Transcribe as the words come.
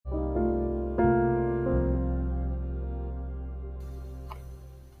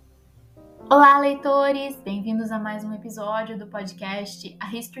Olá, leitores! Bem-vindos a mais um episódio do podcast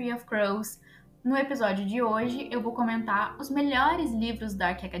A History of Crows. No episódio de hoje, eu vou comentar os melhores livros da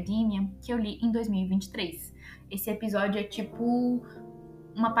Dark Academia que eu li em 2023. Esse episódio é tipo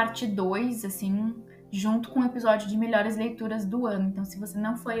uma parte 2, assim, junto com o episódio de melhores leituras do ano. Então, se você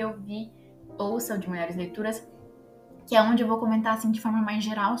não foi ouvir, ouça o de melhores leituras, que é onde eu vou comentar, assim, de forma mais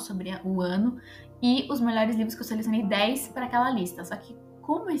geral sobre o ano e os melhores livros que eu selecionei 10 para aquela lista. Só que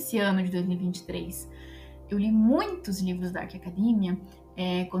como esse ano de 2023 eu li muitos livros da Dark Academia,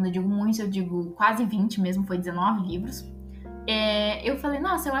 quando eu digo muitos, eu digo quase 20 mesmo, foi 19 livros, eu falei,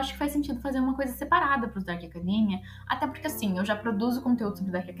 nossa, eu acho que faz sentido fazer uma coisa separada para os Dark Academia, até porque assim, eu já produzo conteúdo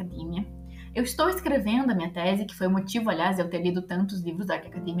sobre Dark Academia, eu estou escrevendo a minha tese, que foi o motivo, aliás, de eu ter lido tantos livros da Dark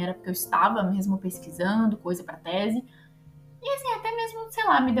Academia, era porque eu estava mesmo pesquisando coisa para tese, e assim, até mesmo, sei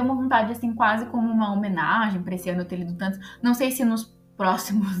lá, me deu uma vontade, assim, quase como uma homenagem para esse ano eu ter lido tantos, não sei se nos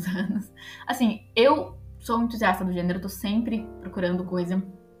próximos anos. Assim, eu sou entusiasta do gênero, tô sempre procurando coisa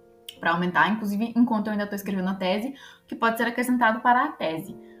para aumentar, inclusive enquanto eu ainda tô escrevendo a tese, que pode ser acrescentado para a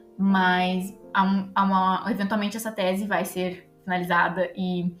tese. Mas eventualmente essa tese vai ser finalizada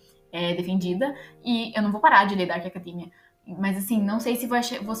e defendida, e eu não vou parar de ler Dark Academia. Mas assim, não sei se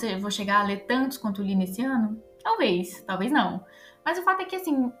vou chegar a ler tantos quanto li nesse ano. Talvez não. Mas o fato é que,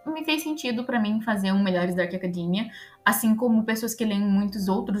 assim, me fez sentido pra mim fazer um Melhores Dark Academia, assim como pessoas que leem muitos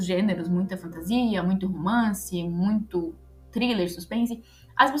outros gêneros, muita fantasia, muito romance, muito thriller, suspense,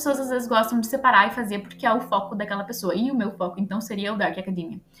 as pessoas às vezes gostam de separar e fazer porque é o foco daquela pessoa. E o meu foco, então, seria o Dark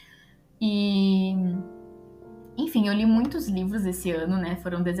Academia. E, enfim, eu li muitos livros esse ano, né?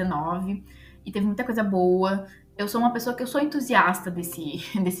 Foram 19, e teve muita coisa boa. Eu sou uma pessoa que eu sou entusiasta desse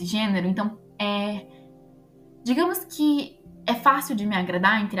gênero, então digamos que é fácil de me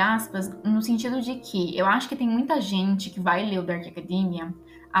agradar, entre aspas, no sentido de que eu acho que tem muita gente que vai ler o Dark Academia,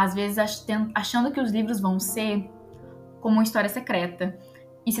 às vezes achando que os livros vão ser como uma história secreta,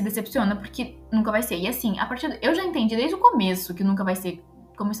 e se decepciona porque nunca vai ser. E assim, eu já entendi desde o começo que nunca vai ser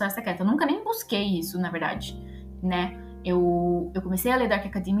como história secreta. Eu nunca nem busquei isso, na verdade, né? Eu comecei a ler Dark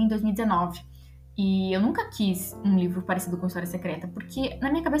Academia em 2019. E eu nunca quis um livro parecido com História Secreta, porque na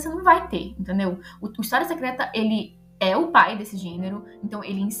minha cabeça não vai ter, entendeu? O História Secreta, ele é o pai desse gênero, então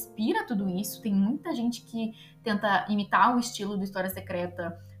ele inspira tudo isso. Tem muita gente que tenta imitar o estilo do História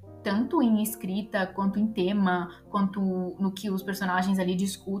Secreta, tanto em escrita, quanto em tema, quanto no que os personagens ali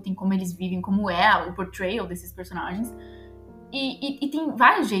discutem, como eles vivem, como é o portrayal desses personagens. E tem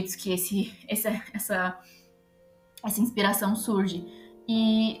vários jeitos que essa inspiração surge.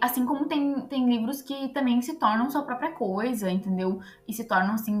 E assim como tem livros que também se tornam sua própria coisa, entendeu? E se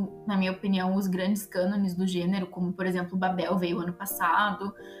tornam, assim, na minha opinião, os grandes cânones do gênero, como, por exemplo, Babel veio ano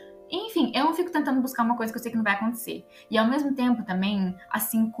passado. Enfim, eu não fico tentando buscar uma coisa que eu sei que não vai acontecer. E ao mesmo tempo também,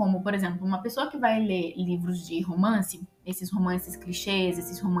 assim como, por exemplo, uma pessoa que vai ler livros de romance, esses romances clichês,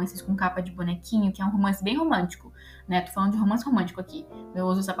 esses romances com capa de bonequinho, que é um romance bem romântico, né? Tô falando de romance romântico aqui. Eu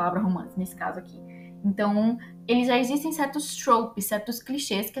uso essa palavra romance nesse caso aqui. Então, eles já existem certos tropes, certos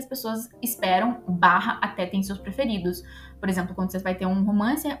clichês que as pessoas esperam, até tem seus preferidos. Por exemplo, quando você vai ter um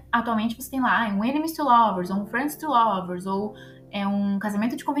romance, atualmente você tem lá um Enemies to Lovers, ou um Friends to Lovers, ou é um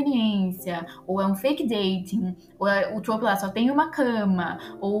casamento de conveniência, ou é um fake dating, ou o trope lá só tem uma cama,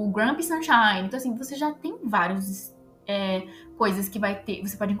 ou Grumpy Sunshine. Então, assim, você já tem vários coisas que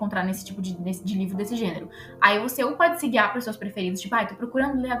você pode encontrar nesse tipo de livro desse gênero. Aí você ou pode se guiar para os seus preferidos, tipo, tô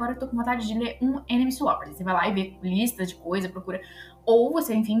procurando ler agora, tô com vontade de ler um Enemies to Lovers. Você vai lá e vê listas de coisa, procura. Ou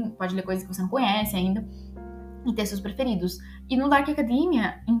você, enfim, pode ler coisas que você não conhece ainda e ter seus preferidos. E no Dark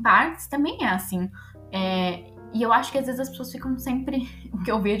Academia, em partes, também é assim. E eu acho que às vezes as pessoas ficam sempre... O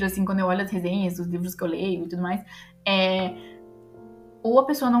que eu vejo, assim, quando eu olho as resenhas dos livros que eu leio e tudo mais, ou a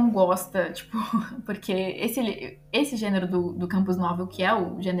pessoa não gosta, tipo... Porque esse gênero do Campus Novel, que é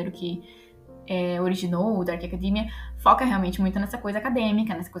o gênero que originou o Dark Academia, foca realmente muito nessa coisa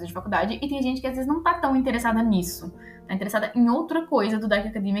acadêmica, nessa coisa de faculdade, e tem gente que às vezes não tá tão interessada nisso, tá interessada em outra coisa do Dark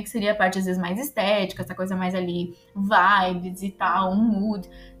Academia, que seria a parte às vezes mais estética, essa coisa mais ali, vibes e tal, um mood.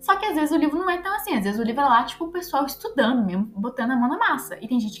 Só que às vezes o livro não é tão assim, às vezes o livro é lá, tipo, o pessoal estudando mesmo, botando a mão na massa, e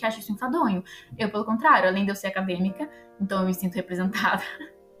tem gente que acha isso enfadonho. Eu, pelo contrário, além de eu ser acadêmica, então eu me sinto representada.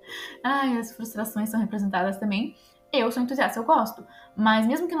 Ai, as frustrações são representadas também. Eu sou entusiasta, eu gosto. Mas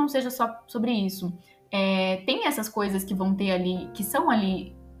mesmo que não seja só sobre isso, tem essas coisas que vão ter ali, que são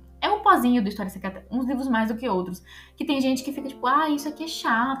ali... É o pozinho do História Secreta, uns livros mais do que outros. Que tem gente que fica tipo, isso aqui é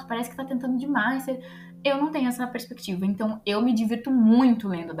chato, parece que tá tentando demais. Eu não tenho essa perspectiva, então eu me divirto muito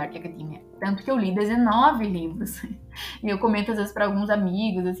lendo Dark Academia. Tanto que eu li 19 livros. E eu comento às vezes pra alguns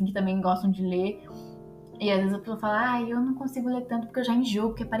amigos, assim, que também gostam de ler. E às vezes a pessoa fala, eu não consigo ler tanto porque eu já enjoo,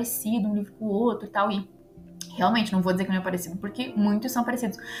 porque é parecido um livro com o outro e tal. E realmente, não vou dizer que não é parecido, porque muitos são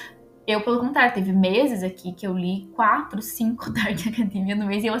parecidos. Eu, pelo contrário, teve meses aqui que eu li 4, 5 Dark Academia no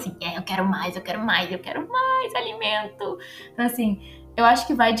mês e eu assim, eu quero mais, eu quero mais, eu quero mais alimento. Então assim, eu acho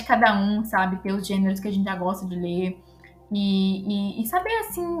que vai de cada um, sabe? Ter os gêneros que a gente já gosta de ler e saber,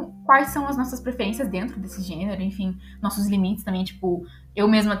 assim, quais são as nossas preferências dentro desse gênero, enfim, nossos limites também, tipo, eu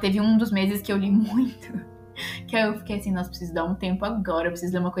mesma teve um dos meses que eu li muito, que aí eu fiquei assim, nossa, preciso dar um tempo agora, eu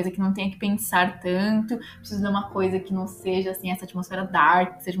preciso ler uma coisa que não tenha que pensar tanto, preciso ler uma coisa que não seja, assim, essa atmosfera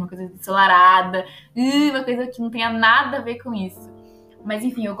dark, que seja uma coisa ensolarada, uma coisa que não tenha nada a ver com isso. Mas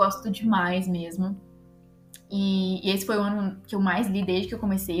enfim, eu gosto demais mesmo. E esse foi o ano que eu mais li desde que eu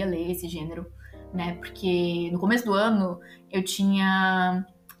comecei a ler esse gênero, né? Porque no começo do ano eu tinha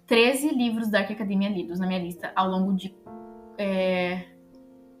 13 livros da Dark Academia lidos na minha lista ao longo de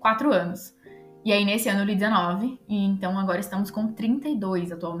 4 anos. E aí nesse ano eu li 19, e então agora estamos com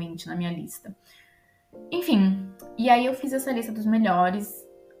 32 atualmente na minha lista. Enfim, e aí eu fiz essa lista dos melhores,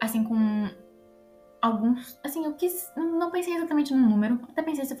 assim, com alguns... Assim, eu não pensei exatamente no número, até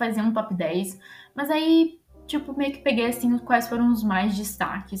pensei se fazia um top 10, mas aí, tipo, meio que peguei, assim, quais foram os mais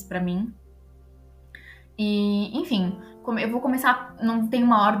destaques pra mim. E, enfim, eu vou começar... Não tem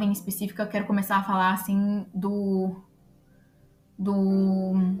uma ordem específica, eu quero começar a falar, assim, do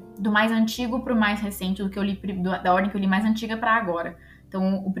mais antigo pro mais recente, do que eu li, da ordem que eu li mais antiga pra agora.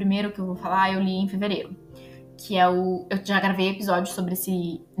 Então, o primeiro que eu vou falar, eu li em fevereiro, que é eu já gravei episódio sobre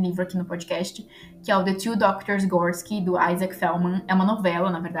esse livro aqui no podcast, que é o The Two Doctors Gorsky, do Isaac Fellman. É uma novela,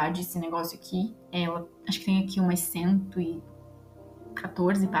 na verdade, esse negócio aqui. Acho que tem aqui umas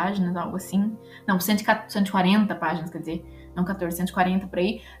 114 páginas, algo assim. Não, 140 páginas, quer dizer. Não 14, 140 por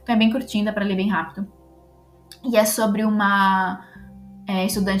aí. Então é bem curtinho, dá pra ler bem rápido. E é sobre uma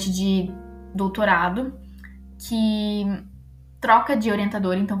estudante de doutorado que troca de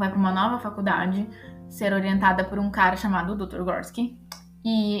orientador, então vai para uma nova faculdade, ser orientada por um cara chamado Dr. Gorsky.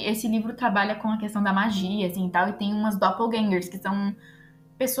 E esse livro trabalha com a questão da magia, assim, e tal, e tem umas doppelgangers, que são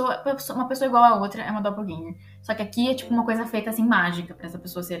uma pessoa igual a outra, é uma doppelganger. Só que aqui é tipo uma coisa feita assim, mágica, pra essa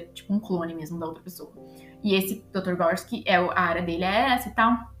pessoa ser tipo um clone mesmo da outra pessoa. E esse Dr. Gorsky, a área dele é essa e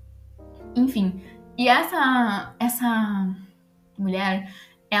tal. Enfim, e essa mulher,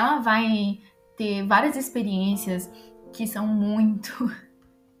 ela vai ter várias experiências que são muito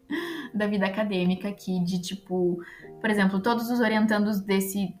da vida acadêmica aqui, de tipo, por exemplo, todos os orientandos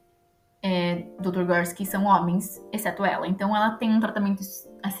desse Dr. Gorsky são homens, exceto ela. Então ela tem um tratamento,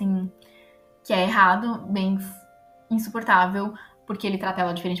 assim, que é errado, bem insuportável, porque ele trata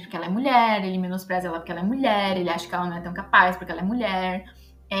ela diferente porque ela é mulher, ele menospreza ela porque ela é mulher, ele acha que ela não é tão capaz porque ela é mulher.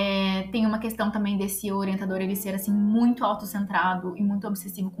 Tem uma questão também desse orientador ele ser, assim, muito autocentrado e muito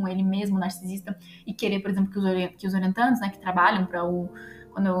obsessivo com ele mesmo, narcisista, e querer, por exemplo, que os orientandos, né, que trabalham para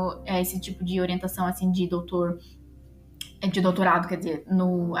quando é esse tipo de orientação, assim, de doutorado, quer dizer,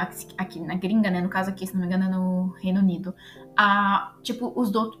 aqui na gringa, né, no caso aqui, se não me engano, é no Reino Unido. Tipo,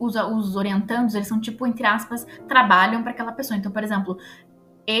 os orientandos, eles são, tipo, entre aspas, trabalham para aquela pessoa. Então, por exemplo,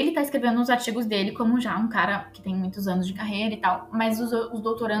 ele tá escrevendo os artigos dele como já um cara que tem muitos anos de carreira e tal, mas os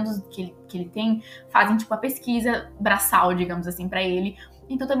doutorandos que ele tem fazem, tipo, a pesquisa braçal, digamos assim, para ele.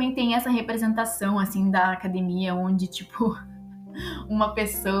 Então também tem essa representação, assim, da academia, onde, tipo, uma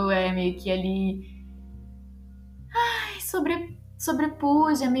pessoa é meio que ali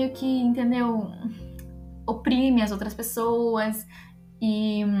sobrepuja, meio que, entendeu? Oprime as outras pessoas.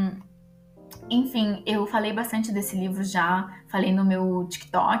 E, enfim, eu falei bastante desse livro já. Falei no meu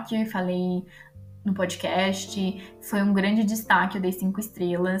TikTok, falei no podcast. Foi um grande destaque, eu dei 5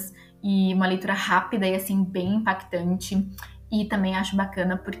 estrelas. E uma leitura rápida e, assim, bem impactante. E também acho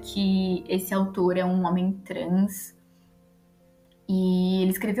bacana porque esse autor é um homem trans. E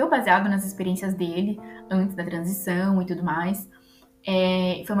ele escreveu baseado nas experiências dele, antes da transição e tudo mais.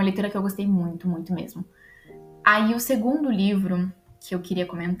 Foi uma leitura que eu gostei muito, muito mesmo. Aí o segundo livro que eu queria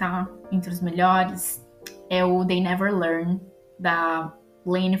comentar, entre os melhores, é o They Never Learn, da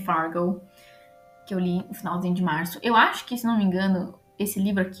Lane Fargo, que eu li no finalzinho de março. Eu acho que, se não me engano, esse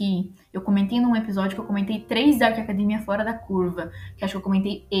livro aqui, eu comentei num episódio que eu comentei 3 Dark Academia fora da curva, que acho que eu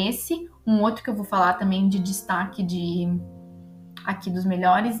comentei esse, um outro que eu vou falar também de destaque aqui dos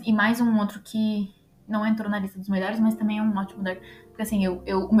melhores, e mais um outro que não entrou na lista dos melhores, mas também é um ótimo Dark. Porque assim,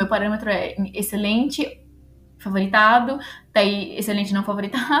 o meu parâmetro é excelente, favoritado, daí excelente não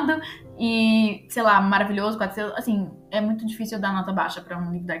favoritado, e, sei lá, maravilhoso, 4 assim, é muito difícil eu dar nota baixa pra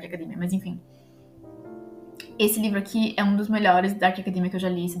um livro Dark Academia, mas enfim. Esse livro aqui é um dos melhores Dark Academia que eu já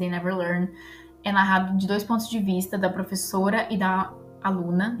li, esse They Never Learn. É narrado de 2 pontos de vista, da professora e da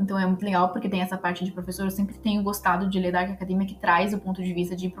aluna, então é muito legal porque tem essa parte de professor. Eu sempre tenho gostado de ler Dark Academia, que traz o ponto de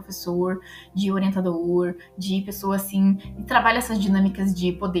vista de professor, de orientador, de pessoa assim, e trabalha essas dinâmicas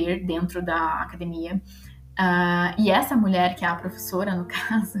de poder dentro da academia. E essa mulher, que é a professora, no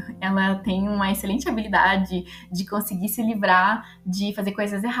caso, ela tem uma excelente habilidade de conseguir se livrar de fazer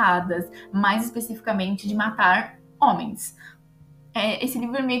coisas erradas, mais especificamente de matar homens. Esse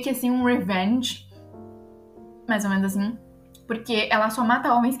livro é meio que assim um revenge, mais ou menos assim, porque ela só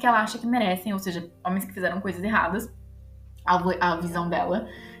mata homens que ela acha que merecem, ou seja, homens que fizeram coisas erradas, a visão dela,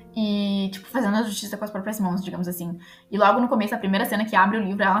 e, tipo, fazendo a justiça com as próprias mãos, digamos assim. E logo no começo, a primeira cena que abre o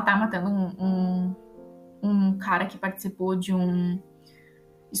livro, ela tá matando um cara que participou de um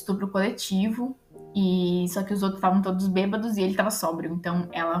estupro coletivo, e só que os outros estavam todos bêbados e ele tava sóbrio, então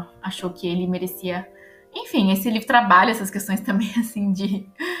ela achou que ele merecia. Enfim, esse livro trabalha essas questões também, assim, de...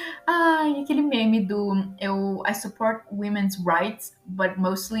 aquele meme do I support women's rights, but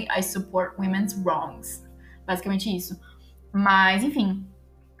mostly I support women's wrongs. Basicamente isso. Mas, enfim,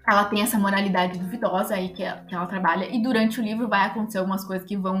 ela tem essa moralidade duvidosa aí que ela trabalha, e durante o livro vai acontecer algumas coisas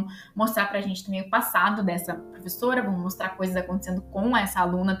que vão mostrar pra gente também o passado dessa professora, vão mostrar coisas acontecendo com essa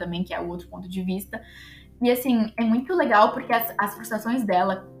aluna também, que é o outro ponto de vista. E assim, é muito legal porque as frustrações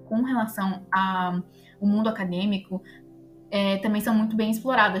dela com relação ao mundo acadêmico também são muito bem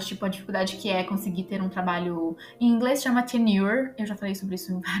exploradas, tipo a dificuldade que é conseguir ter um trabalho, em inglês chama tenure, eu já falei sobre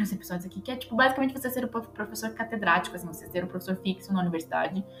isso em vários episódios aqui, que é tipo basicamente você ser o professor catedrático, assim, você ser o professor fixo na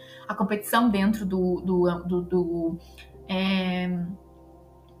universidade, a competição dentro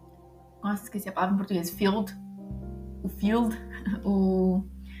nossa, esqueci a palavra em português,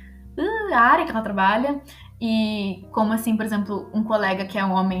 a área que ela trabalha, e como assim, por exemplo, um colega que é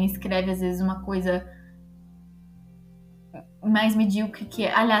um homem escreve às vezes uma coisa mais medíocre que...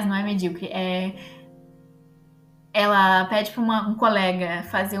 Aliás, não é medíocre, ela pede para um colega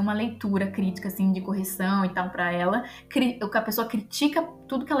fazer uma leitura crítica, assim, de correção e tal pra ela. A pessoa critica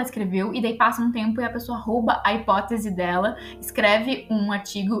tudo que ela escreveu e daí passa um tempo e a pessoa rouba a hipótese dela, escreve um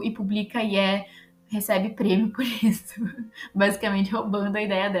artigo e publica e recebe prêmio por isso. Basicamente roubando a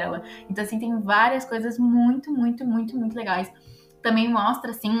ideia dela. Então, assim, tem várias coisas muito, muito, muito, muito legais. Também mostra,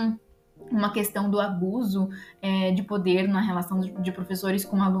 assim, uma questão do abuso de poder na relação de professores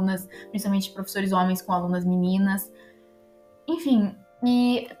com alunas, principalmente professores homens com alunas meninas. Enfim,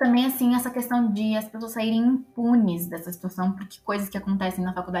 e também, assim, essa questão de as pessoas saírem impunes dessa situação, porque coisas que acontecem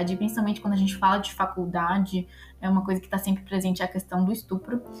na faculdade, e principalmente quando a gente fala de faculdade, é uma coisa que está sempre presente, a questão do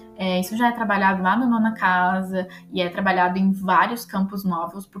estupro. Isso já é trabalhado lá no Nona Casa, e é trabalhado em vários campos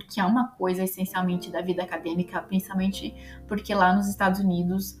novos, porque é uma coisa essencialmente da vida acadêmica, principalmente porque lá nos Estados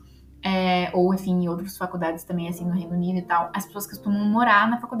Unidos... ou enfim, em outras faculdades também, assim, no Reino Unido e tal, as pessoas costumam morar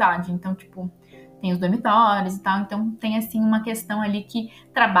na faculdade, então, tipo, tem os dormitórios e tal, então tem, assim, uma questão ali que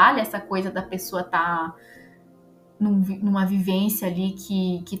trabalha essa coisa da pessoa tá numa vivência ali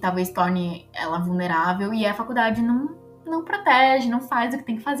que talvez torne ela vulnerável, e a faculdade não protege, não faz o que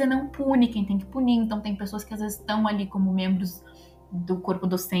tem que fazer, não pune quem tem que punir, então tem pessoas que às vezes estão ali como membros do corpo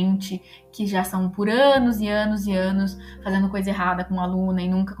docente, que já são por anos e anos e anos fazendo coisa errada com a aluna e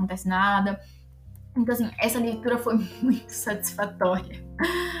nunca acontece nada. Então, assim, essa leitura foi muito satisfatória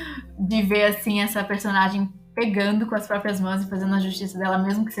de ver, assim, essa personagem pegando com as próprias mãos e fazendo a justiça dela,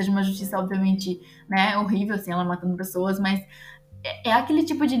 mesmo que seja uma justiça, obviamente, né, horrível, assim, ela matando pessoas, mas é aquele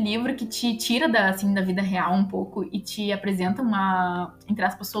tipo de livro que te tira da vida real um pouco e te apresenta uma, entre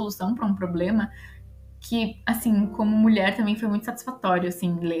aspas, solução para um problema que, assim, como mulher também foi muito satisfatório,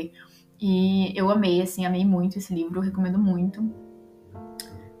 assim, ler. E eu amei, assim, amei muito esse livro, recomendo muito.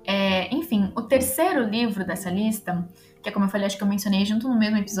 Enfim, o terceiro livro dessa lista, que é como eu falei, acho que eu mencionei junto no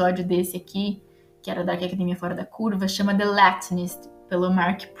mesmo episódio desse aqui, que era Dark Academia Fora da Curva, chama The Latinist, pelo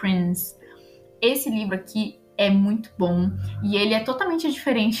Mark Prince. Esse livro aqui é muito bom, e ele é totalmente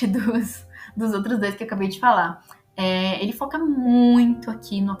diferente dos outros dois que eu acabei de falar. Ele foca muito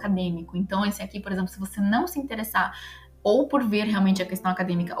aqui no acadêmico. Então, esse aqui, por exemplo, se você não se interessar ou por ver realmente a questão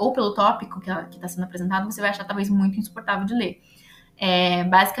acadêmica ou pelo tópico que está sendo apresentado, você vai achar talvez muito insuportável de ler.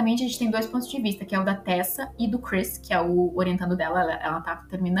 Basicamente, a gente tem dois pontos de vista, que é o da Tessa e do Chris, que é o orientando dela. Ela tá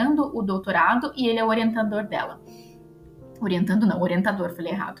terminando o doutorado e ele é o orientador dela. Orientador,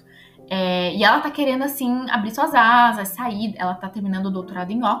 falei errado. E ela tá querendo, assim, abrir suas asas, sair. Ela tá terminando o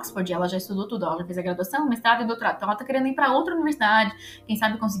doutorado em Oxford, ela já estudou tudo, ela já fez a graduação, mestrado e doutorado. Então ela tá querendo ir pra outra universidade, quem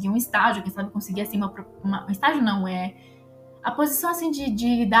sabe conseguir um estágio, quem sabe conseguir, assim, um estágio não, a posição, assim,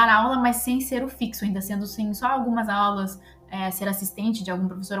 de dar aula, mas sem ser o fixo, ainda sendo, assim, só algumas aulas, ser assistente de algum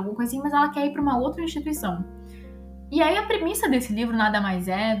professor, alguma coisa assim, mas ela quer ir pra uma outra instituição. E aí a premissa desse livro nada mais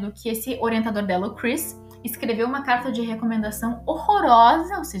é do que esse orientador dela, o Chris, escreveu uma carta de recomendação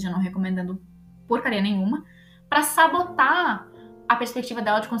horrorosa, ou seja, não recomendando porcaria nenhuma, pra sabotar a perspectiva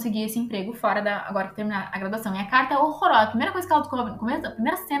dela de conseguir esse emprego fora da, agora que terminar a graduação. E a carta é horrorosa. A primeira coisa que ela descobre no começo, a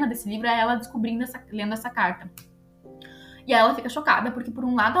primeira cena desse livro é ela descobrindo lendo essa carta. E aí ela fica chocada, porque por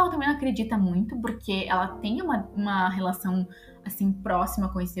um lado ela também não acredita muito, porque ela tem uma relação, assim, próxima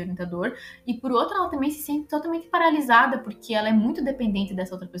com esse orientador, e por outro ela também se sente totalmente paralisada, porque ela é muito dependente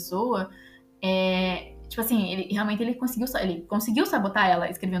dessa outra pessoa. Tipo assim, ele conseguiu sabotar ela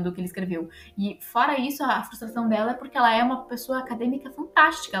escrevendo o que ele escreveu. E fora isso, a frustração dela é porque ela é uma pessoa acadêmica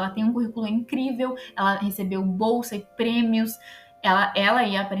fantástica, ela tem um currículo incrível, ela recebeu bolsa e prêmios, ela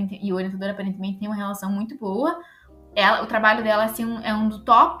e o orientador aparentemente têm uma relação muito boa. O trabalho dela assim, é um do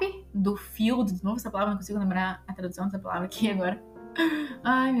top do field, de novo essa palavra, não consigo lembrar a tradução dessa palavra aqui agora.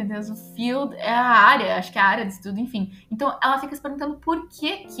 Ai, meu Deus, o field é a área, acho que é a área de estudo, enfim. Então, ela fica se perguntando por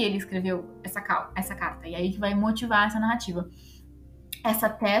que ele escreveu essa carta. E aí que vai motivar essa narrativa. Essa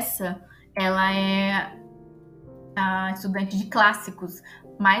Tessa, ela é a estudante de clássicos,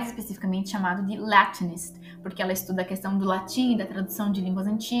 mais especificamente chamado de Latinist, porque ela estuda a questão do latim, da tradução de línguas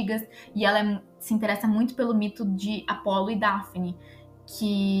antigas, e ela se interessa muito pelo mito de Apolo e Daphne,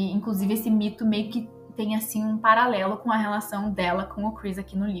 que, inclusive, esse mito meio que tem, assim, um paralelo com a relação dela com o Chris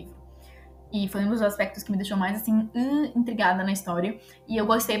aqui no livro. E foi um dos aspectos que me deixou mais, assim, intrigada na história. E eu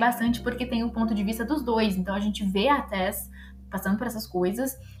gostei bastante porque tem o ponto de vista dos dois. Então a gente vê a Tess passando por essas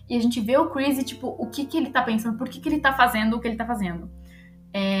coisas e a gente vê o Chris e, tipo, o que ele tá pensando, por que ele tá fazendo o que ele tá fazendo.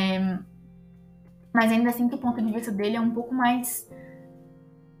 Mas ainda assim que o ponto de vista dele é um pouco mais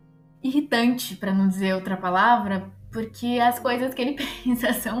irritante, pra não dizer outra palavra, porque as coisas que ele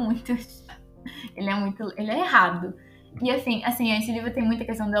pensa são muito... Ele é errado. E assim, esse livro tem muita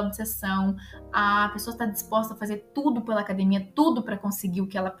questão da obsessão. A pessoa está disposta a fazer tudo pela academia, tudo para conseguir o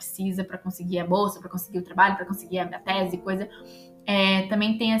que ela precisa, para conseguir a bolsa, para conseguir o trabalho, para conseguir a tese, coisa.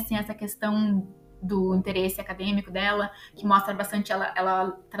 Também tem assim essa questão do interesse acadêmico dela, que mostra bastante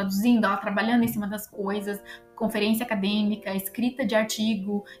ela traduzindo, ela trabalhando em cima das coisas, conferência acadêmica, escrita de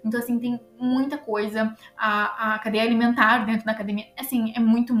artigo. Então, assim, tem muita coisa. A cadeia alimentar dentro da academia, assim, é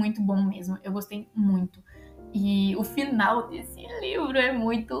muito, muito bom mesmo. Eu gostei muito. E o final desse livro é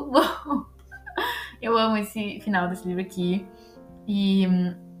muito bom. Eu amo esse final desse livro aqui. E,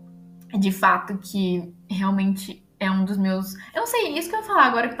 de fato, que realmente é um dos meus... Eu não sei, isso que eu ia falar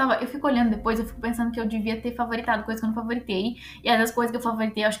agora, eu fico olhando depois, eu fico pensando que eu devia ter favoritado coisas que eu não favoritei. E as coisas que eu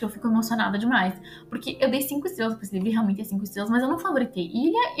favoritei, eu acho que eu fico emocionada demais. Porque eu dei 5 estrelas pra esse livro, e realmente é 5 estrelas, mas eu não favoritei.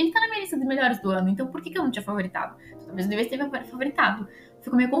 E ele tá na minha lista de melhores do ano, então por que eu não tinha favoritado? Talvez eu devesse ter favoritado.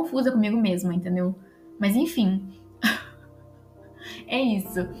 Fico meio confusa comigo mesma, entendeu? Mas enfim, é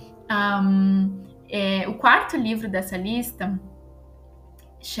isso. O quarto livro dessa lista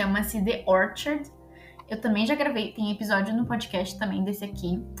chama-se The Orchard. Eu também já gravei, tem episódio no podcast também desse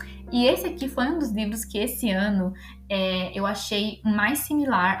aqui. E esse aqui foi um dos livros que esse ano eu achei mais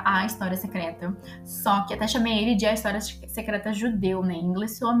similar à História Secreta. Só que até chamei ele de A História Secreta Judeu, né? Em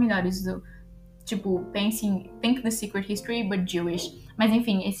inglês soa melhor isso. Tipo, think the secret history, but Jewish. Mas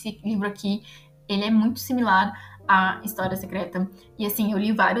enfim, esse livro aqui, ele é muito similar à História Secreta. E assim, eu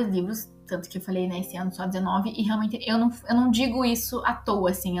li vários livros, tanto que eu falei, né, esse ano só 19, e realmente eu não digo isso à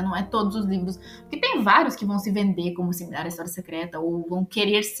toa, assim, não é todos os livros. Porque tem vários que vão se vender como similar à História Secreta, ou vão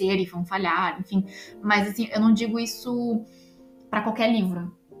querer ser e vão falhar, enfim. Mas assim, eu não digo isso pra qualquer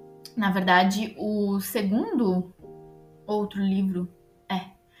livro. Na verdade, o segundo outro livro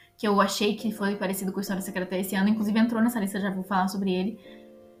que eu achei que foi parecido com a História Secreta esse ano, inclusive entrou nessa lista, já vou falar sobre ele.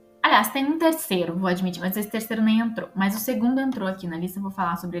 Aliás, tem um terceiro, vou admitir, mas esse terceiro nem entrou. Mas o segundo entrou aqui na lista, vou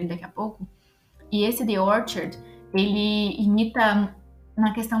falar sobre ele daqui a pouco. E esse The Orchard, ele imita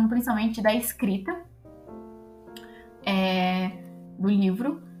na questão principalmente da escrita do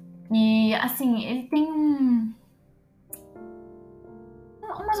livro. E, assim, ele tem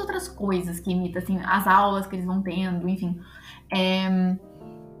umas outras coisas que imita, assim, as aulas que eles vão tendo, enfim.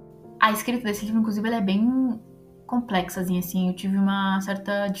 A escrita desse livro, inclusive, ela é bem complexa, assim, eu tive uma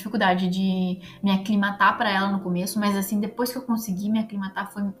certa dificuldade de me aclimatar para ela no começo, mas assim, depois que eu consegui me aclimatar,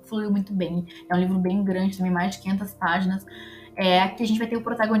 fluiu muito bem. É um livro bem grande, também mais de 500 páginas. Aqui a gente vai ter o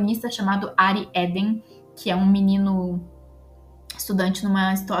protagonista chamado Ari Eden, que é um menino estudante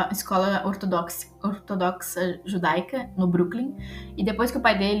numa escola ortodoxa judaica no Brooklyn, e depois que o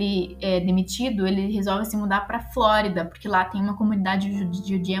pai dele é demitido, ele resolve se mudar para Flórida, porque lá tem uma comunidade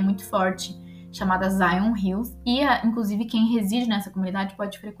judia muito forte, chamada Zion Hills, e inclusive quem reside nessa comunidade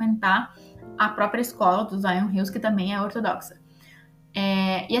pode frequentar a própria escola do Zion Hills, que também é ortodoxa.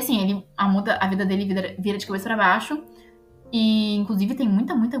 E assim, a vida dele vira de cabeça para baixo, e inclusive tem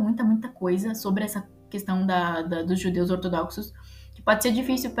muita coisa sobre essa questão dos judeus ortodoxos, que pode ser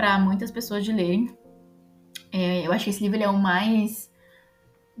difícil para muitas pessoas de lerem. Eu acho que esse livro ele é o mais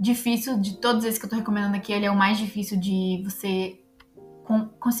difícil de todos esses que eu tô recomendando aqui, ele é o mais difícil de você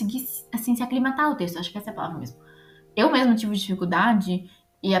conseguir, assim, se aclimatar ao texto. Acho que essa é a palavra mesmo. Eu mesma tive dificuldade,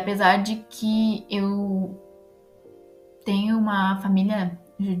 e apesar de que eu tenho uma família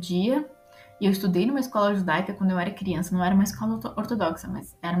judia, e eu estudei numa escola judaica quando eu era criança, não era uma escola ortodoxa,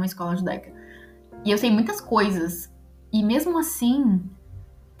 mas era uma escola judaica. E eu sei muitas coisas, e mesmo assim,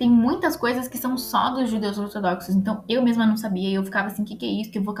 tem muitas coisas que são só dos judeus ortodoxos. Então, eu mesma não sabia, e eu ficava assim, o que é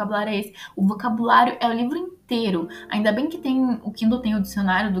isso? Que vocabulário é esse? O vocabulário é o livro inteiro. Ainda bem que o Kindle tem o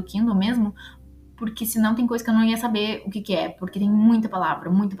dicionário do Kindle mesmo, porque senão tem coisa que eu não ia saber o que é, porque tem muita palavra,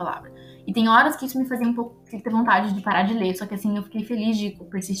 muita palavra. E tem horas que isso me fazia um pouco ter vontade de parar de ler, só que assim, eu fiquei feliz de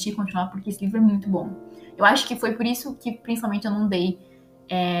persistir e continuar, porque esse livro é muito bom. Eu acho que foi por isso que, principalmente, eu não dei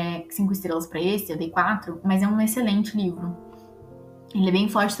 5 estrelas pra esse, eu dei 4, mas é um excelente livro. Ele é bem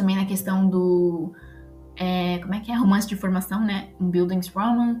forte também na questão do... como é que é? Romance de formação, né? Um Bildungs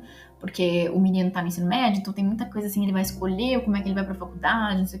Roman, porque o menino tá no ensino médio, então tem muita coisa assim, ele vai escolher como é que ele vai pra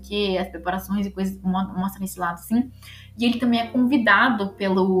faculdade, não sei o quê, as preparações e coisas mostram esse lado assim. E ele também é convidado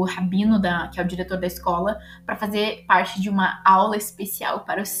pelo rabino, que é o diretor da escola, para fazer parte de uma aula especial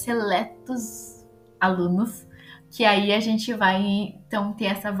para os seletos alunos, que aí a gente vai, então, ter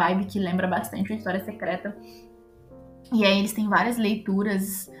essa vibe que lembra bastante a História Secreta. E aí eles têm várias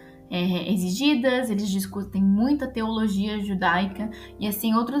leituras exigidas, eles discutem muita teologia judaica e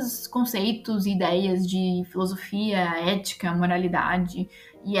assim outros conceitos e ideias de filosofia, ética, moralidade.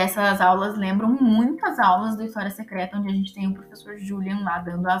 E essas aulas lembram muitas aulas da História Secreta, onde a gente tem o professor Julian lá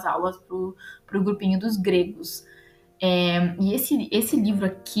dando as aulas pro grupinho dos gregos. E esse livro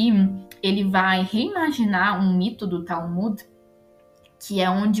aqui, ele vai reimaginar um mito do Talmud, que é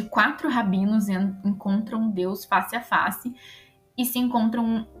onde 4 rabinos encontram Deus face a face e se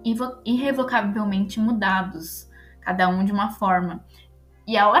encontram irrevocavelmente mudados, cada um de uma forma.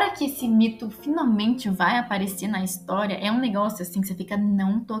 E a hora que esse mito finalmente vai aparecer na história, é um negócio assim que você fica,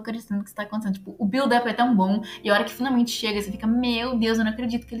 não tô acreditando que isso tá acontecendo. Tipo, o build-up é tão bom, e a hora que finalmente chega, você fica, meu Deus, eu não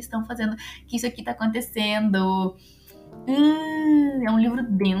acredito que eles estão fazendo, que isso aqui tá acontecendo. É um livro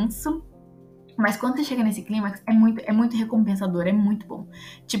denso, mas quando você chega nesse clímax, é muito recompensador, é muito bom.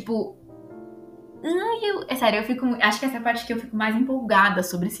 Tipo, é sério, acho que essa é a parte que eu fico mais empolgada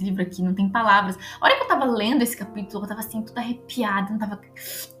sobre esse livro aqui, não tem palavras. A hora que eu tava lendo esse capítulo, eu tava assim, toda arrepiada, não tava,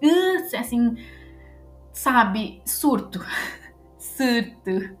 assim, sabe, surto.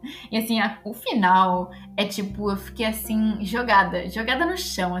 Surto. E assim, o final é tipo, eu fiquei assim, jogada no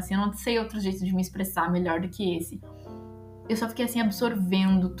chão, assim, eu não sei outro jeito de me expressar melhor do que esse. Eu só fiquei assim,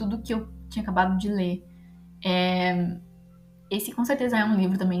 absorvendo tudo que eu tinha acabado de ler. Esse com certeza é um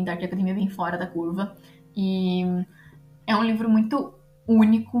livro também da Academia bem fora da curva. E é um livro muito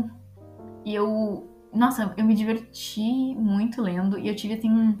único. E eu me diverti muito lendo. E eu tive,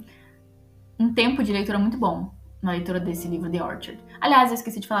 assim, um tempo de leitura muito bom na leitura desse livro, The Orchard. Aliás, eu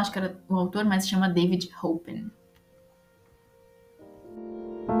esqueci de falar, acho que era o autor, mas se chama David Hopen.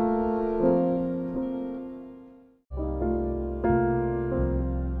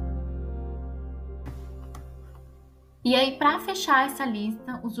 E aí, pra fechar essa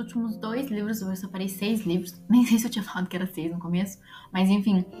lista, os últimos 2 livros, eu separei 6 livros, nem sei se eu tinha falado que era 6 no começo, mas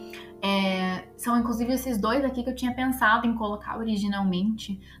enfim, são inclusive esses 2 aqui que eu tinha pensado em colocar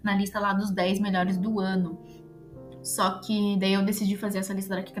originalmente na lista lá dos 10 melhores do ano. Só que daí eu decidi fazer essa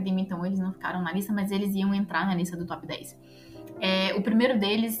lista da Academia, então eles não ficaram na lista, mas eles iam entrar na lista do top 10. O primeiro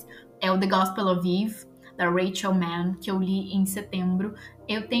deles é o The Gospel of Eve, da Rachel Mann, que eu li em setembro.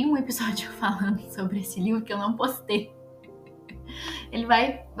 Eu tenho um episódio falando sobre esse livro que eu não postei. Ele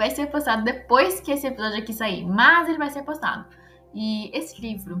vai ser postado depois que esse episódio aqui sair, mas ele vai ser postado. E esse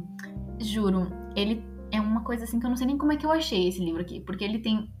livro, juro, ele é uma coisa assim que eu não sei nem como é que eu achei esse livro aqui, porque ele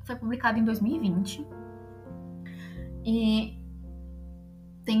foi publicado em 2020 e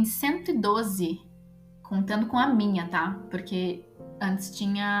tem 112, contando com a minha, tá? Porque antes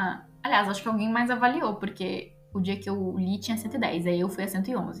tinha... Aliás, acho que alguém mais avaliou, porque o dia que eu li tinha 110, aí eu fui a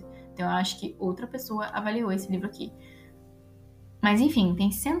 111. Então eu acho que outra pessoa avaliou esse livro aqui. Mas enfim,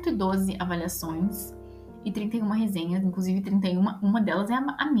 tem 112 avaliações e 31 resenhas, inclusive 31, uma delas é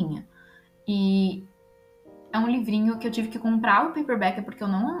a minha. E é um livrinho que eu tive que comprar o paperback, porque eu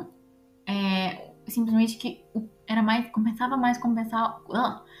não... simplesmente que compensava mais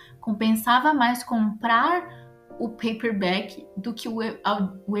comprar o paperback do que o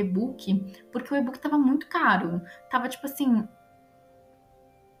e-book, porque o e-book tava muito caro. Tava tipo assim,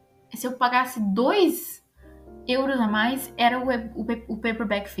 se eu pagasse 2, euros a mais era o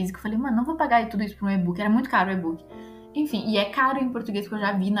paperback físico. Eu falei, mano, não vou pagar tudo isso por um e-book. Era muito caro o e-book. Enfim, e é caro em português, que eu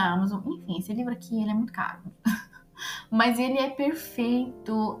já vi na Amazon. Enfim, esse livro aqui, ele é muito caro. Mas ele é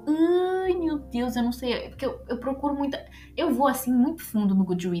perfeito. Ai, meu Deus, eu não sei. Porque eu procuro muito. Eu vou assim muito fundo no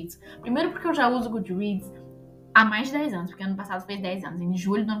Goodreads. Primeiro porque eu já uso o Goodreads há mais de 10 anos, porque ano passado fez 10 anos. Em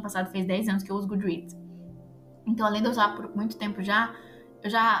julho do ano passado fez 10 anos que eu uso Goodreads. Então, além de eu usar por muito tempo já, eu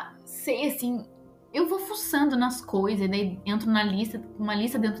já sei assim. Eu vou fuçando nas coisas, daí entro na lista, uma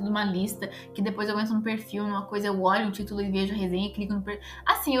lista dentro de uma lista, que depois eu entro no perfil, numa coisa, eu olho o título e vejo a resenha e clico no perfil.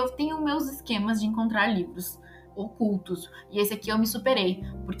 Assim, eu tenho meus esquemas de encontrar livros ocultos. E esse aqui eu me superei,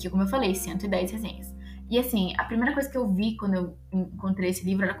 porque, como eu falei, 110 resenhas. E assim, a primeira coisa que eu vi quando eu encontrei esse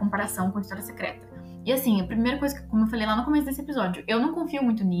livro era a comparação com a História Secreta. E assim, a primeira coisa que, como eu falei lá no começo desse episódio, eu não confio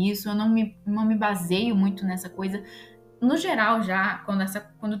muito nisso, eu não me baseio muito nessa coisa. No geral, já,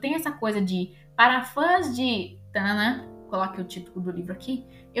 quando tem essa coisa de para fãs de tanana, coloque o título do livro aqui,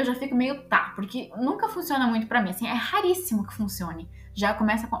 eu já fico meio porque nunca funciona muito pra mim, assim, é raríssimo que funcione. Já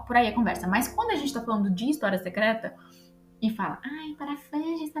começa por aí a conversa. Mas quando a gente tá falando de história secreta e fala, ai, para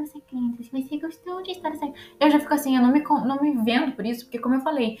fãs de história secreta, se você gostou de história secreta, eu já fico assim, eu não me vendo por isso, porque como eu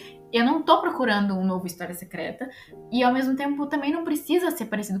falei, eu não tô procurando um novo História Secreta e ao mesmo tempo também não precisa ser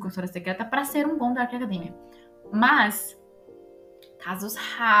parecido com História Secreta pra ser um bom Dark Academia. Mas, casos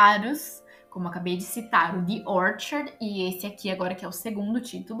raros, como eu acabei de citar, o The Orchard, e esse aqui agora que é o segundo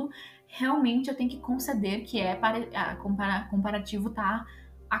título, realmente eu tenho que conceder que comparativo tá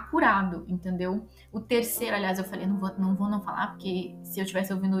acurado, entendeu? O terceiro, aliás, eu falei, não vou não falar, porque se eu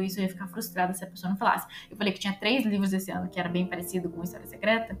estivesse ouvindo isso eu ia ficar frustrada se a pessoa não falasse. Eu falei que tinha 3 livros esse ano que era bem parecido com História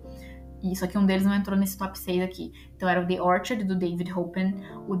Secreta, e só que um deles não entrou nesse top 6 aqui. Então era o The Orchard, do David Hopen,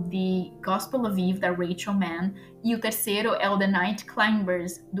 o The Gospel of Eve, da Rachel Mann, e o terceiro é o The Night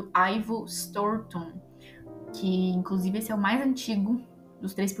Climbers, do Ivo Storton, que inclusive esse é o mais antigo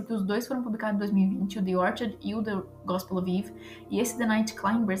dos 3, porque os 2 foram publicados em 2020, o The Orchard e o The Gospel of Eve, e esse The Night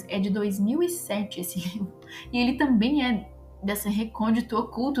Climbers é de 2007, esse livro. E ele também é dessa recôndito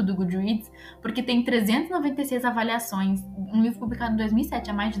oculto do Goodreads, porque tem 396 avaliações, um livro publicado em 2007,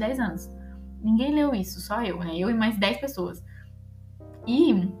 há mais de 10 anos. Ninguém leu isso, só eu, né? Eu e mais 10 pessoas.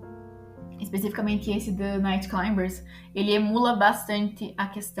 E, especificamente esse The Night Climbers, ele emula bastante a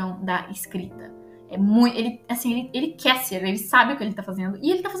questão da escrita. É muito, ele quer ser, ele sabe o que ele tá fazendo,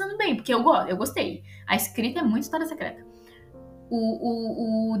 e ele tá fazendo bem, porque eu gostei. A escrita é muito História Secreta.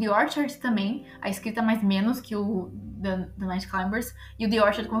 O The Orchard também, a escrita mais menos que o The Night Climbers, e o The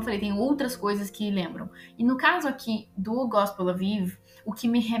Orchard, como eu falei, tem outras coisas que lembram. E no caso aqui do Gospel of Eve, o que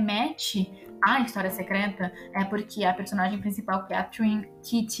me remete à História Secreta é porque a personagem principal, Catherine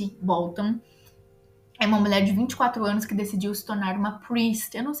Kitty Bolton, é uma mulher de 24 anos que decidiu se tornar uma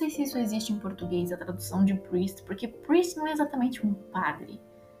priest. Eu não sei se isso existe em português, a tradução de priest, porque priest não é exatamente um padre.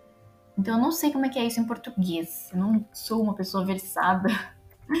 Então eu não sei como é que é isso em português. Eu não sou uma pessoa versada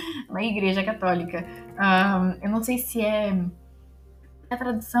na igreja católica. Eu não sei se é a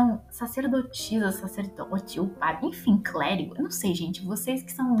tradução sacerdotisa, sacerdote ou padre, enfim, clérigo. Eu não sei, gente. Vocês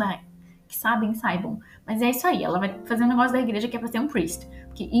que são que sabem, saibam. Mas é isso aí. Ela vai fazer um negócio da igreja que é pra ser um priest.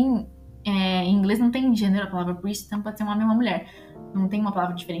 Porque em inglês não tem gênero a palavra priest, então pode ser um homem ou uma mulher. Não tem uma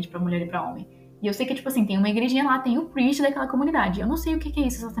palavra diferente pra mulher e pra homem. E eu sei que, tipo assim, tem uma igrejinha lá, tem o priest daquela comunidade. Eu não sei o que é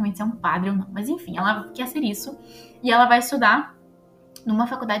isso exatamente, se é um padre ou não. Mas enfim, ela quer ser isso. E ela vai estudar numa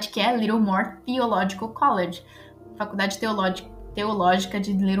faculdade que é Littlemore Theological College. Faculdade Teológica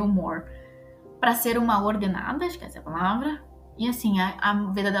de Littlemore. Pra ser uma ordenada, acho que essa é a palavra. E assim, a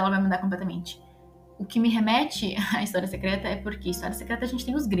vida dela vai mudar completamente. O que me remete à História Secreta é porque História Secreta a gente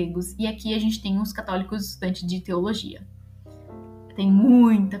tem os gregos. E aqui a gente tem os católicos estudantes de teologia. Tem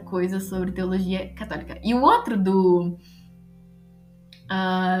muita coisa sobre teologia católica. E o outro do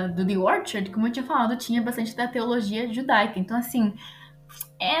The Orchard, como eu tinha falado, tinha bastante da teologia judaica. Então, assim,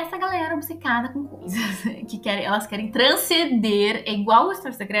 essa galera obcecada com coisas que elas querem transcender, é igual a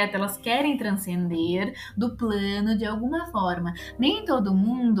História Secreta, elas querem transcender do plano de alguma forma. Nem todo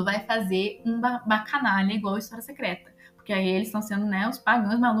mundo vai fazer uma canalha igual a História Secreta. Porque aí eles estão sendo, né, os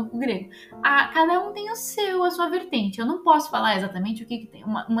pagãos malucos gregos. Cada um tem a sua vertente. Eu não posso falar exatamente o que tem.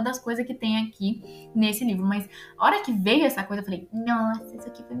 Uma das coisas que tem aqui nesse livro. Mas a hora que veio essa coisa, eu falei, nossa, isso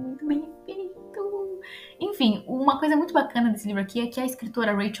aqui foi muito bem feito. Enfim, uma coisa muito bacana desse livro aqui é que a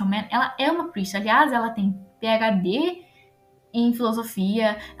escritora Rachel Mann, ela é uma priest. Aliás, ela tem PhD em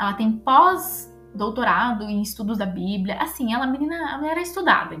filosofia, ela tem pós-doutorado em estudos da Bíblia. Assim, a mulher é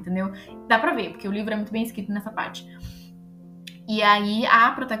estudada, entendeu? Dá pra ver, porque o livro é muito bem escrito nessa parte. E aí,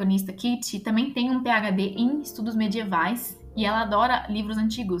 a protagonista, Kitty, também tem um PhD em estudos medievais E ela adora livros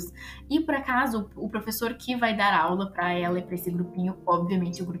antigos. E, por acaso, o professor que vai dar aula para ela e para esse grupinho,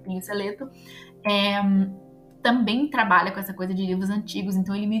 obviamente o grupinho seleto, é, também trabalha com essa coisa de livros antigos.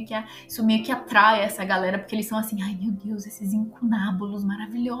 Então isso meio que atrai essa galera, porque eles são assim, ai meu Deus, esses incunábulos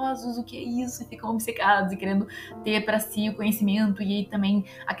maravilhosos, o que é isso? E ficam obcecados e querendo ter para si o conhecimento. E aí também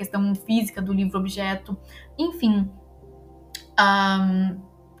a questão física do livro-objeto. Enfim,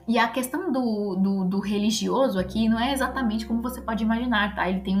 e a questão do religioso aqui não é exatamente como você pode imaginar, tá?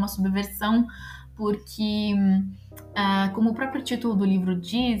 Ele tem uma subversão, porque, como o próprio título do livro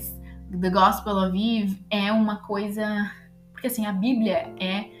diz, The Gospel of Eve é uma coisa... Porque, assim, a Bíblia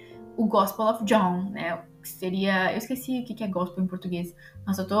é o Gospel of John, né? Que seria... Eu esqueci o que é Gospel em português.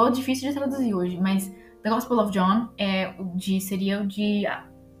 Nossa, eu tô difícil de traduzir hoje, mas The Gospel of John seria o de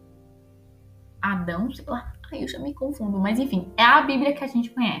Adão, sei lá. Ai, eu já me confundo. Mas, enfim, é a Bíblia que a gente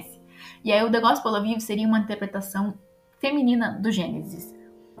conhece. E aí o The Gospel of Eve seria uma interpretação feminina do Gênesis,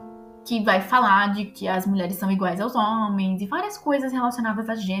 que vai falar de que as mulheres são iguais aos homens e várias coisas relacionadas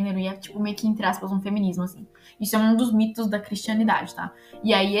a gênero, e é tipo meio que, entre aspas, um feminismo, assim. Isso é um dos mitos da cristianidade, tá?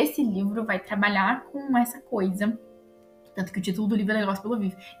 E aí esse livro vai trabalhar com essa coisa, tanto que o título do livro é The Gospel of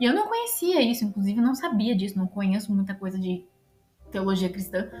Eve. E eu não conhecia isso, inclusive não sabia disso, não conheço muita coisa de teologia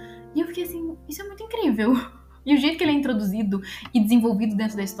cristã. E eu fiquei assim, isso é muito incrível. E o jeito que ele é introduzido e desenvolvido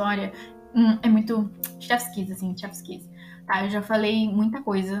dentro da história é muito chef's kiss, assim, chef's kiss. Tá, eu já falei muita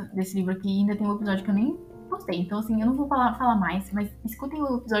coisa desse livro aqui, ainda tem um episódio que eu nem postei, então assim, eu não vou falar mais, mas escutem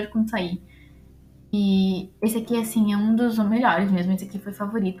o episódio quando sair. E esse aqui, assim, é um dos melhores mesmo, esse aqui foi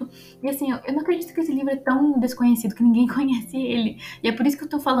favorito. E assim, eu não acredito que esse livro é tão desconhecido, que ninguém conhece ele. E é por isso que eu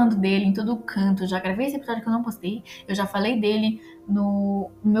tô falando dele em todo canto. Eu já gravei esse episódio que eu não postei, eu já falei dele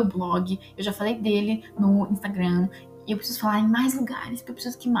no meu blog, eu já falei dele no Instagram. E eu preciso falar em mais lugares, porque eu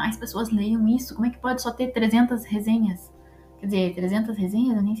preciso que mais pessoas leiam isso. Como é que pode só ter 300 resenhas? Quer dizer, 300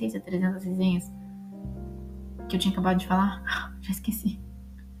 resenhas? Eu nem sei se é 300 resenhas que eu tinha acabado de falar. Já esqueci.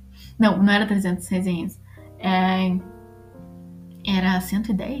 Não era 300 resenhas. Era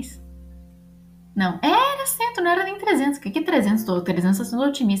 110? Não, era 100, não era nem 300. Que 300? 300 eu sou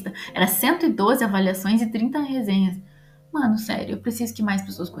otimista. Era 112 avaliações e 30 resenhas. Mano, sério, eu preciso que mais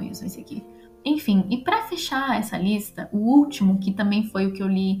pessoas conheçam esse aqui. Enfim, e pra fechar essa lista, o último, que também foi o que eu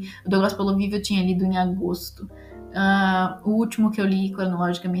li, o The Gospel of Eve eu tinha lido em agosto. O último que eu li,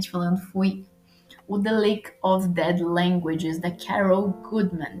 cronologicamente falando, foi o The Lake of Dead Languages, da Carol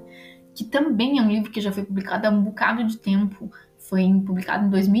Goodman, que também é um livro que já foi publicado há um bocado de tempo. Foi publicado em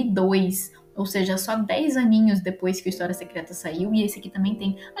 2002, ou seja, só 10 aninhos depois que o História Secreta saiu. E esse aqui também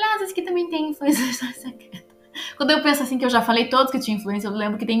tem... Aliás, esse aqui também tem influência da História Secreta. Quando eu penso assim que eu já falei todos que tinham influência, eu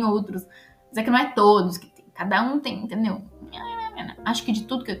lembro que tem outros. Mas é que não é todos que tem. Cada um tem, entendeu? Acho que de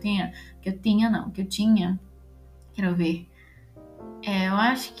tudo que eu tinha... Quero ver. Eu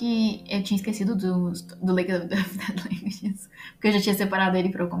acho que eu tinha esquecido do Lake of Dead Languages, porque eu já tinha separado ele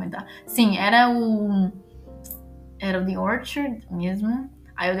pra eu comentar. Sim, era o The Orchard mesmo,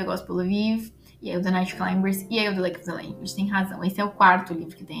 aí o The Gospel of Eve, e aí o The Night Climbers, e aí o The Lake of the Language. Tem razão, esse é o quarto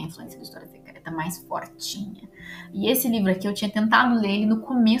livro que tem a influência da História Secreta mais fortinha. E esse livro aqui eu tinha tentado ler ele no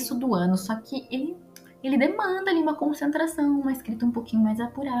começo do ano, só que ele demanda ali uma concentração, uma escrita um pouquinho mais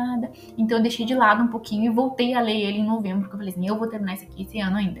apurada. Então eu deixei de lado um pouquinho e voltei a ler ele em novembro, porque eu falei assim, eu vou terminar esse aqui esse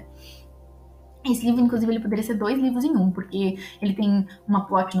ano ainda. Esse livro, inclusive, ele poderia ser 2 livros em um, porque ele tem uma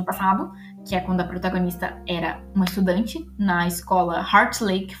plot no passado, que é quando a protagonista era uma estudante na escola Heart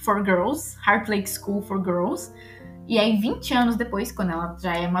Lake School for Girls. E aí, 20 anos depois, quando ela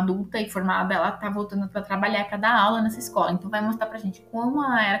já é uma adulta e formada, ela tá voltando para trabalhar, para dar aula nessa escola. Então vai mostrar pra gente como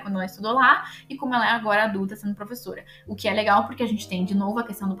ela era quando ela estudou lá e como ela é agora adulta sendo professora. O que é legal porque a gente tem, de novo, a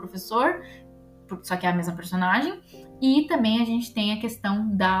questão do professor, só que é a mesma personagem. E também a gente tem a questão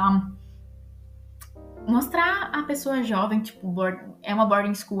da... mostrar a pessoa jovem, tipo, é uma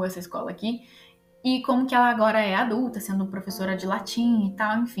boarding school essa escola aqui, e como que ela agora é adulta, sendo professora de latim e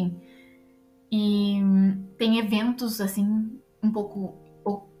tal, enfim. E tem eventos, assim, um pouco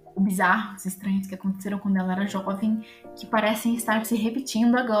bizarros, estranhos, que aconteceram quando ela era jovem, que parecem estar se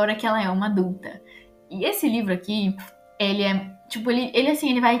repetindo agora que ela é uma adulta. E esse livro aqui, ele é, tipo,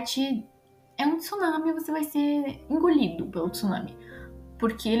 ele vai te... É um tsunami, você vai ser engolido pelo tsunami.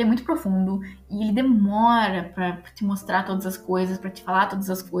 Porque ele é muito profundo e ele demora pra te mostrar todas as coisas, pra te falar todas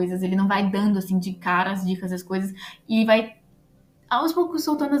as coisas. Ele não vai dando, assim, de cara as dicas das coisas. E vai, aos poucos,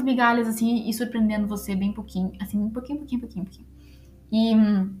 soltando as migalhas, assim, e surpreendendo você bem pouquinho. Assim, um pouquinho. E,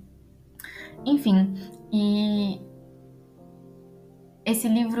 enfim, e esse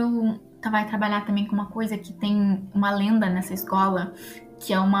livro vai trabalhar também com uma coisa que tem uma lenda nessa escola,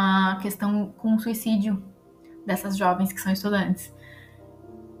 que é uma questão com suicídio. dessas jovens que são estudantes.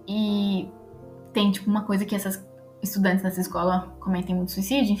 E tem, tipo, uma coisa que essas estudantes nessa escola cometem muito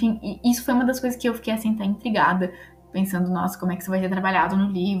suicídio, enfim, e isso foi uma das coisas que eu fiquei, assim, até intrigada, pensando, nossa, como é que isso vai ser trabalhado no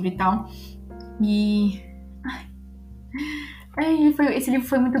livro e tal. E esse livro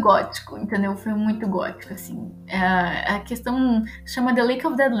foi muito gótico, entendeu? Foi muito gótico, assim. A questão chama The Lake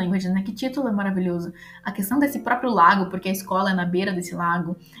of Dead Languages, né? Que título é maravilhoso. A questão desse próprio lago, porque a escola é na beira desse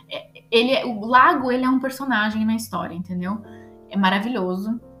lago. O lago, ele é um personagem na história, entendeu? É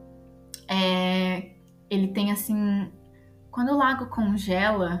maravilhoso. Ele tem, assim... Quando o lago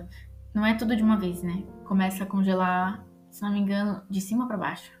congela, não é tudo de uma vez, né? Começa a congelar, se não me engano, de cima pra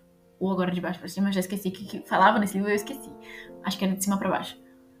baixo. Ou agora de baixo pra cima, já esqueci o que falava nesse livro, eu esqueci. Acho que era de cima pra baixo.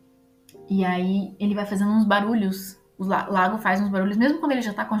 E aí ele vai fazendo uns barulhos. O lago faz uns barulhos, mesmo quando ele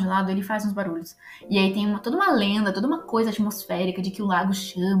já tá congelado, ele faz uns barulhos. E aí tem toda uma lenda, toda uma coisa atmosférica de que o lago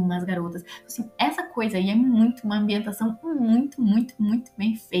chama as garotas. Assim, essa coisa aí é uma ambientação muito, muito, muito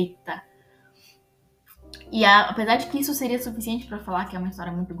bem feita. E apesar de que isso seria suficiente pra falar que é uma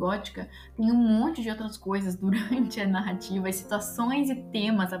história muito gótica, tem um monte de outras coisas durante a narrativa, situações e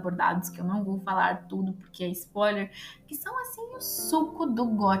temas abordados, que eu não vou falar tudo porque é spoiler, que são assim o suco do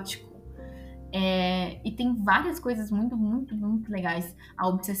gótico. E tem várias coisas muito, muito, muito legais. A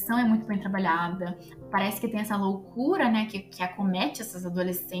obsessão é muito bem trabalhada. Parece que tem essa loucura, né, que acomete essas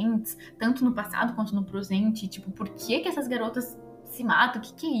adolescentes, tanto no passado quanto no presente. Tipo, por que essas garotas se matam? O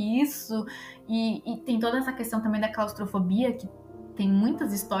que é isso? E tem toda essa questão também da claustrofobia, que tem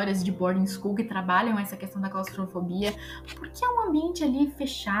muitas histórias de boarding school que trabalham essa questão da claustrofobia, porque é um ambiente ali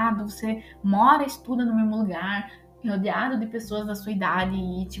fechado, você mora, estuda no mesmo lugar, rodeado de pessoas da sua idade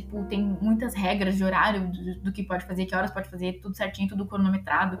e, tipo, tem muitas regras de horário do que pode fazer, que horas pode fazer, tudo certinho, tudo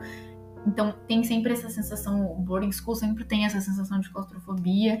cronometrado. Então, tem sempre essa sensação, o boarding school sempre tem essa sensação de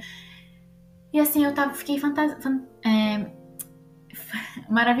claustrofobia. E, assim, fiquei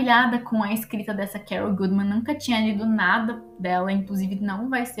maravilhada com a escrita dessa Carol Goodman. Nunca tinha lido nada dela, inclusive não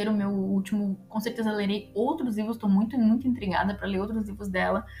vai ser o meu último. Com certeza lerei outros livros, estou muito, muito intrigada para ler outros livros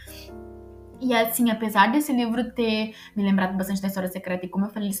dela. E assim, apesar desse livro ter me lembrado bastante da História Secreta, e como eu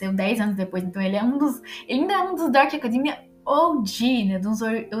falei, ele saiu 10 anos depois, então ele ainda é um dos Dark Academia OG, né,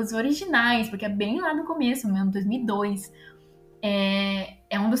 dos originais, porque é bem lá no começo mesmo, 2002.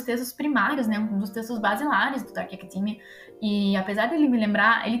 É um dos textos primários, né, um dos textos basilares do Dark Academia, e apesar dele me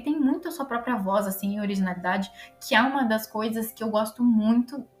lembrar, ele tem muito a sua própria voz, assim, e originalidade, que é uma das coisas que eu gosto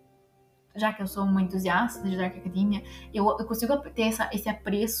muito. Já que eu sou uma entusiasta de Dark Academia, eu consigo ter esse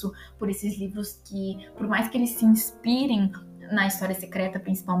apreço por esses livros que, por mais que eles se inspirem na História Secreta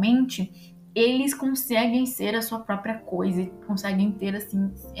principalmente, eles conseguem ser a sua própria coisa, conseguem ter,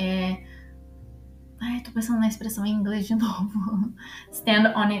 assim, tô pensando na expressão em inglês de novo.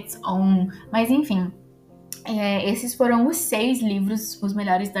 Stand on its own. Mas, enfim, esses foram os 6 livros, os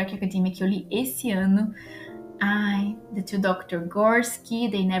melhores Dark Academia que eu li esse ano. The Two Dr. Gorski,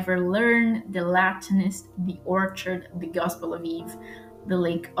 They Never Learn, The Latinist, The Orchard, The Gospel of Eve, The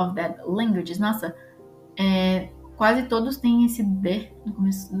Lake of Dead Languages. Nossa, quase todos têm esse D no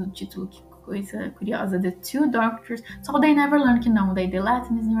começo do título, que coisa curiosa. The Two Doctors, só o They Never Learn que não, daí The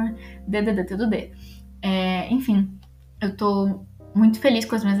Latinist, tudo D. Enfim, eu tô muito feliz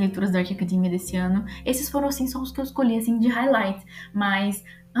com as minhas leituras da Dark Academia desse ano. Esses foram, assim, só os que eu escolhi, assim, de highlight, mas...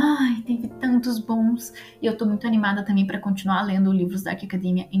 teve tantos bons. E eu tô muito animada também para continuar lendo livros da Dark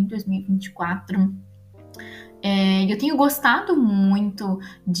Academia em 2024. Eu tenho gostado muito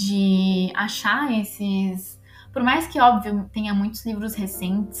de achar esses... Por mais que, óbvio, tenha muitos livros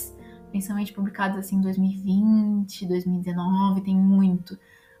recentes, principalmente publicados assim em 2020, 2019, tem muito.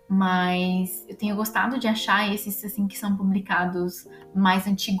 Mas eu tenho gostado de achar esses assim que são publicados mais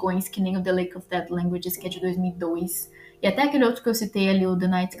antigões, que nem o The Lake of Dead Languages, que é de 2002. E até aquele outro que eu citei ali, o The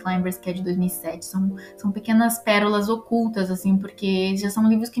Night Climbers, que é de 2007. São pequenas pérolas ocultas, assim, porque já são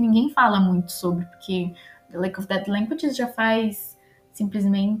livros que ninguém fala muito sobre, porque The Lake of Dead Languages já faz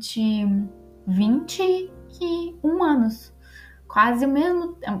simplesmente 21 anos. Quase o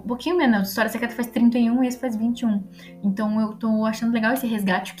mesmo, um pouquinho menos. A História Secreta faz 31 e esse faz 21. Então eu tô achando legal esse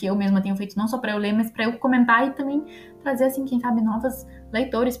resgate que eu mesma tenho feito, não só pra eu ler, mas pra eu comentar e também trazer, assim, quem sabe, novos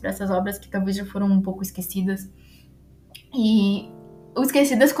leitores pra essas obras que talvez já foram um pouco esquecidas. E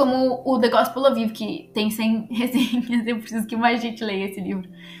esquecidas como o The Gospel of Eve, que tem 100 resenhas, eu preciso que mais gente leia esse livro.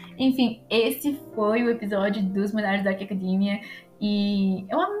 Enfim, esse foi o episódio dos Melhores da Academia. E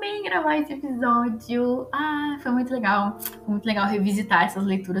eu amei gravar esse episódio. Foi muito legal. Foi muito legal revisitar essas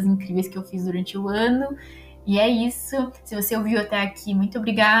leituras incríveis que eu fiz durante o ano. E é isso. Se você ouviu até aqui, muito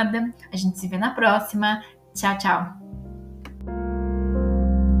obrigada. A gente se vê na próxima. Tchau, tchau.